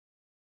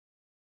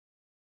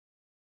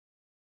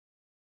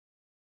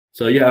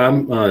So yeah,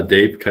 I'm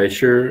Dave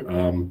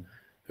Keicher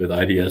with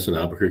IDS in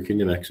Albuquerque,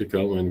 New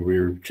Mexico, and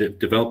we've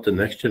developed the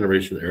next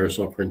generation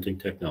aerosol printing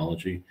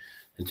technology.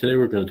 And today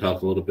we're going to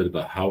talk a little bit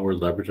about how we're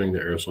leveraging the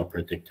aerosol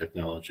printing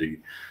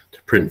technology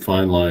to print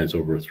fine lines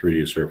over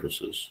 3D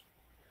surfaces.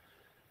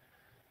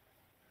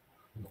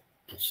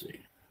 Let's see.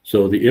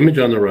 So the image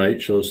on the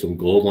right shows some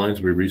gold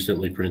lines we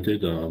recently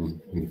printed.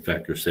 In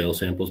fact, they're sales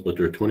samples, but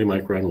they're 20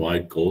 micron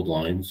wide gold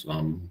lines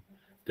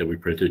that we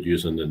printed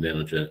using the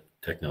NanoJet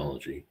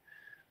technology.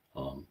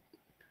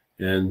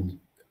 And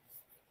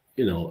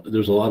you know,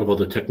 there's a lot of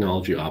other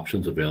technology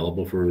options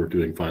available for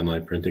doing fine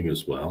line printing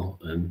as well.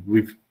 And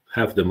we've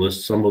have them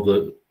list some of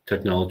the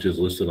technologies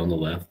listed on the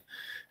left,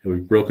 and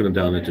we've broken them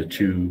down into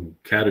two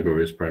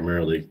categories,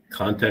 primarily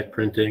contact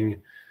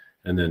printing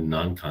and then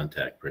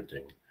non-contact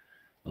printing.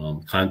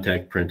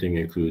 Contact printing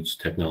includes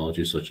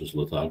technologies such as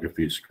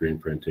lithography, screen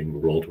printing,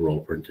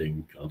 roll-to-roll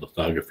printing,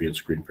 lithography and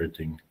screen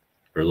printing,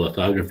 or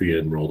lithography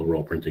and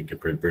roll-to-roll printing can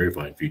print very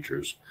fine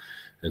features.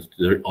 And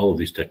all of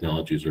these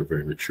technologies are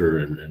very mature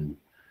and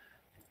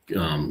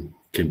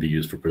can be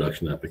used for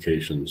production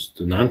applications.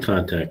 The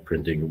non-contact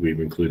printing, we've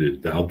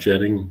included valve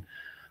jetting,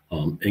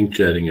 ink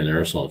jetting, and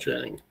aerosol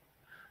jetting.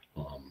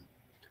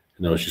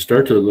 Now, as you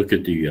start to look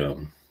at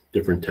the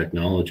different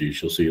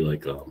technologies, you'll see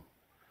like, all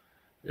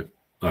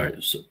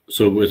right,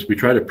 so as we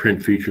try to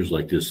print features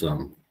like this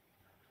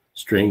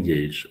strain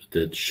gauge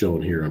that's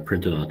shown here and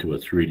printed onto a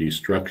 3D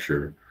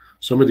structure,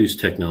 some of these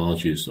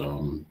technologies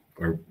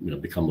are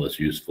become less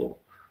useful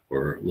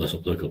or less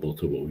applicable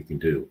to what we can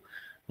do.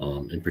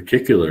 In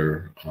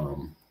particular,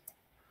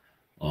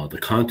 the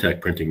contact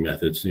printing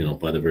methods,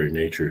 by their very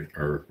nature,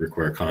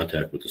 require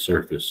contact with the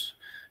surface,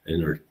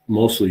 and are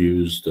mostly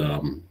used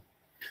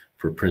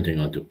for printing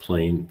onto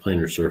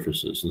planar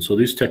surfaces. And so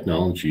these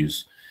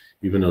technologies,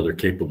 even though they're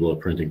capable of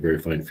printing very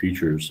fine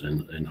features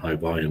and high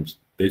volumes,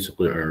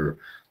 basically are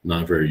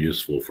not very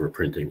useful for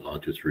printing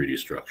onto 3D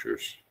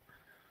structures.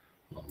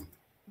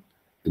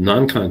 The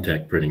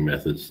non-contact printing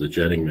methods, the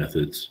jetting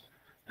methods,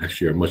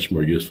 actually are much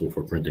more useful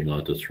for printing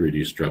onto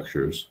 3D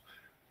structures.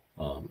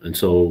 And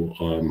so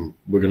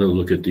we're going to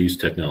look at these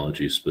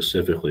technologies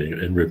specifically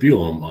and review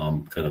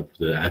them, kind of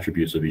the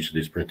attributes of each of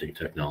these printing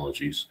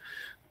technologies,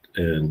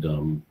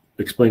 and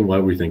explain why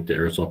we think the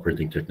aerosol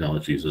printing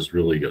technologies is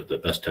really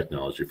the best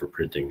technology for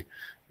printing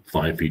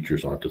fine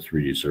features onto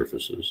 3D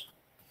surfaces.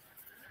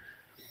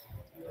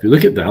 If you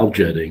look at valve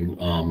jetting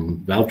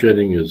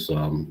is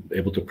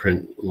able to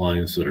print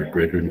lines that are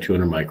greater than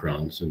 200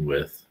 microns in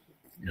width,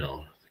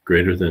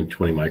 greater than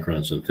 20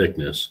 microns in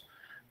thickness.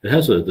 It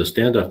has the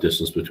standoff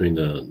distance between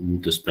the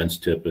dispense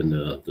tip and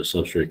the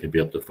substrate can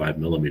be up to 5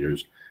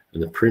 millimeters,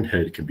 and the print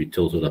head can be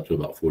tilted up to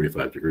about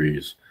 45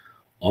 degrees.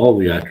 All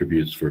the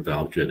attributes for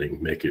valve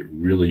jetting make it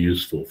really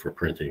useful for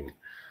printing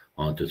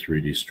onto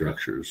 3D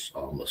structures. A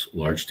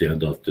large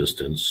standoff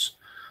distance,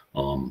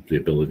 the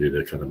ability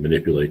to kind of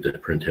manipulate the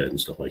print head and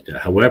stuff like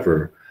that.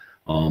 However,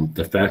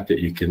 the fact that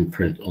you can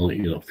print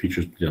only,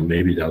 features,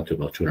 maybe down to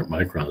about 200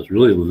 microns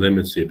really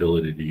limits the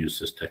ability to use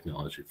this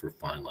technology for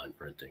fine line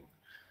printing.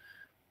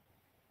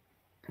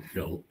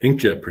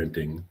 Inkjet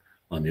printing,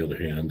 on the other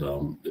hand,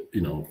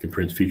 can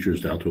print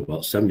features down to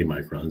about 70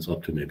 microns,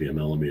 up to maybe a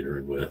millimeter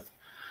in width.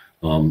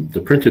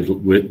 The printed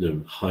width,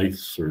 the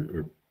heights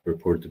are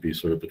reported to be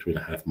sort of between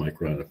a 0.5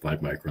 micron and 5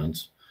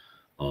 microns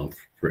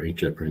for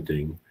inkjet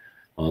printing.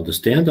 The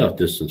standoff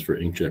distance for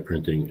inkjet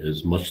printing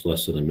is much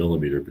less than a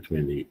millimeter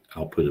between the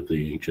output of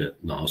the inkjet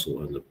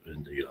nozzle and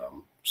the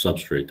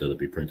substrate that it'll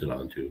be printed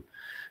onto.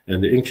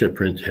 And the inkjet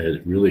print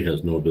head really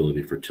has no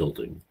ability for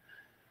tilting.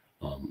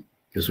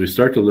 As we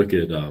start to look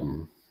at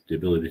the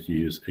ability to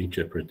use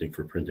inkjet printing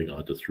for printing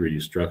onto 3D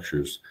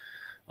structures,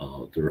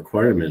 the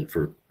requirement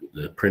for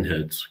the print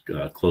head's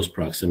close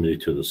proximity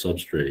to the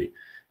substrate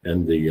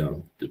and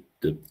the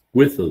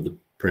width of the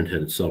print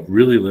head itself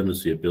really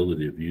limits the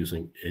ability of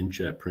using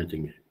inkjet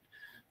printing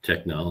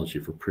technology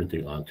for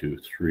printing onto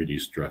 3D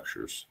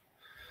structures.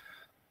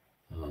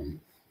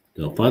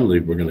 Now, finally,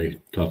 we're going to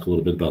talk a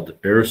little bit about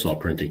the aerosol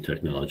printing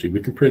technology. We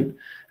can print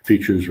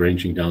features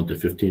ranging down to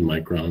 15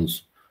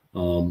 microns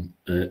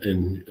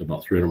and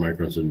about 300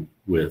 microns in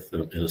width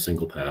in a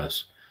single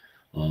pass.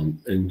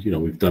 And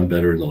we've done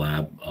better in the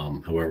lab.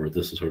 However,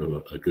 this is sort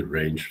of a good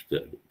range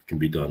that can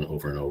be done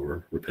over and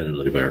over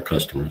repetitively by our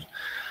customers.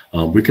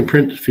 We can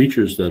print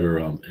features that are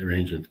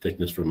ranging in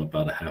thickness from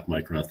about a 0.5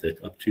 micron thick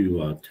up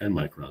to 10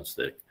 microns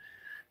thick.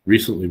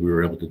 Recently, we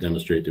were able to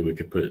demonstrate that we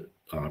could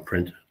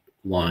print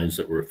lines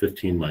that were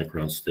 15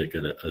 microns thick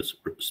at a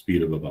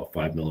speed of about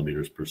 5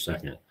 millimeters per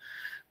second,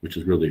 which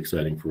is really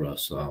exciting for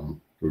us.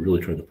 We're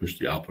really trying to push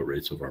the output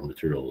rates of our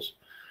materials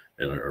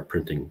and our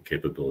printing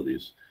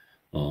capabilities.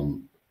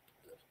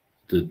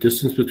 The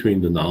distance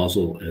between the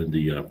nozzle and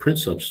the print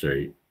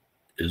substrate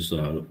is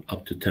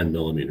up to 10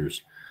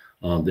 millimeters.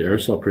 The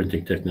aerosol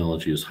printing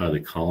technology is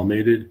highly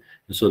collimated,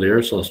 and so the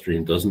aerosol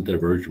stream doesn't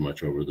diverge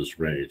much over this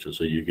range. And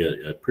so you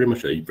get pretty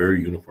much a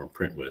very uniform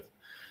print width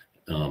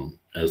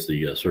as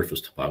the surface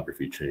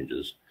topography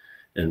changes.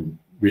 And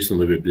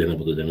recently we've been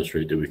able to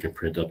demonstrate that we can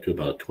print up to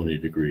about 20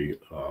 degree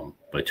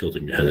by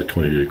tilting the head at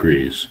 20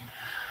 degrees.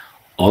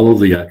 All of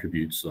the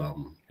attributes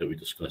that we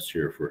discussed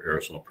here for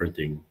aerosol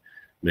printing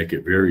make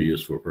it very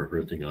useful for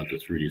printing onto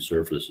 3D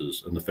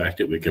surfaces. And the fact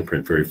that we can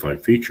print very fine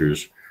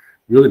features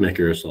really make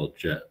aerosol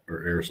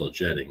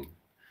jetting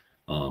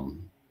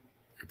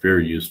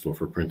very useful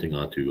for printing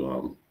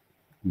onto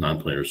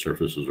non-planar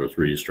surfaces or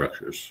 3D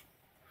structures.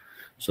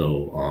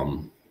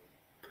 So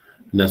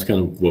and that's kind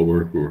of what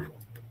we're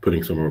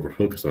putting some of our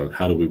focus on.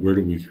 Where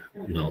do we,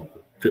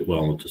 fit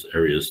well into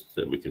areas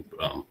that we can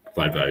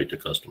provide value to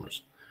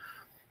customers.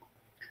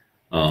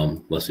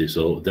 Let's see.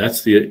 So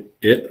that's it.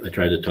 I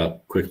tried to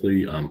talk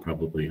quickly. I'm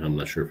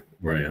not sure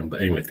where I am,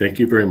 but anyway, thank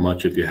you very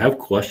much. If you have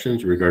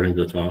questions regarding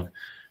the talk,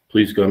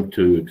 please come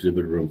to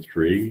exhibit room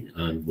 3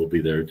 and we'll be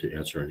there to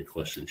answer any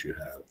questions you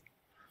have.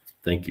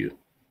 Thank you.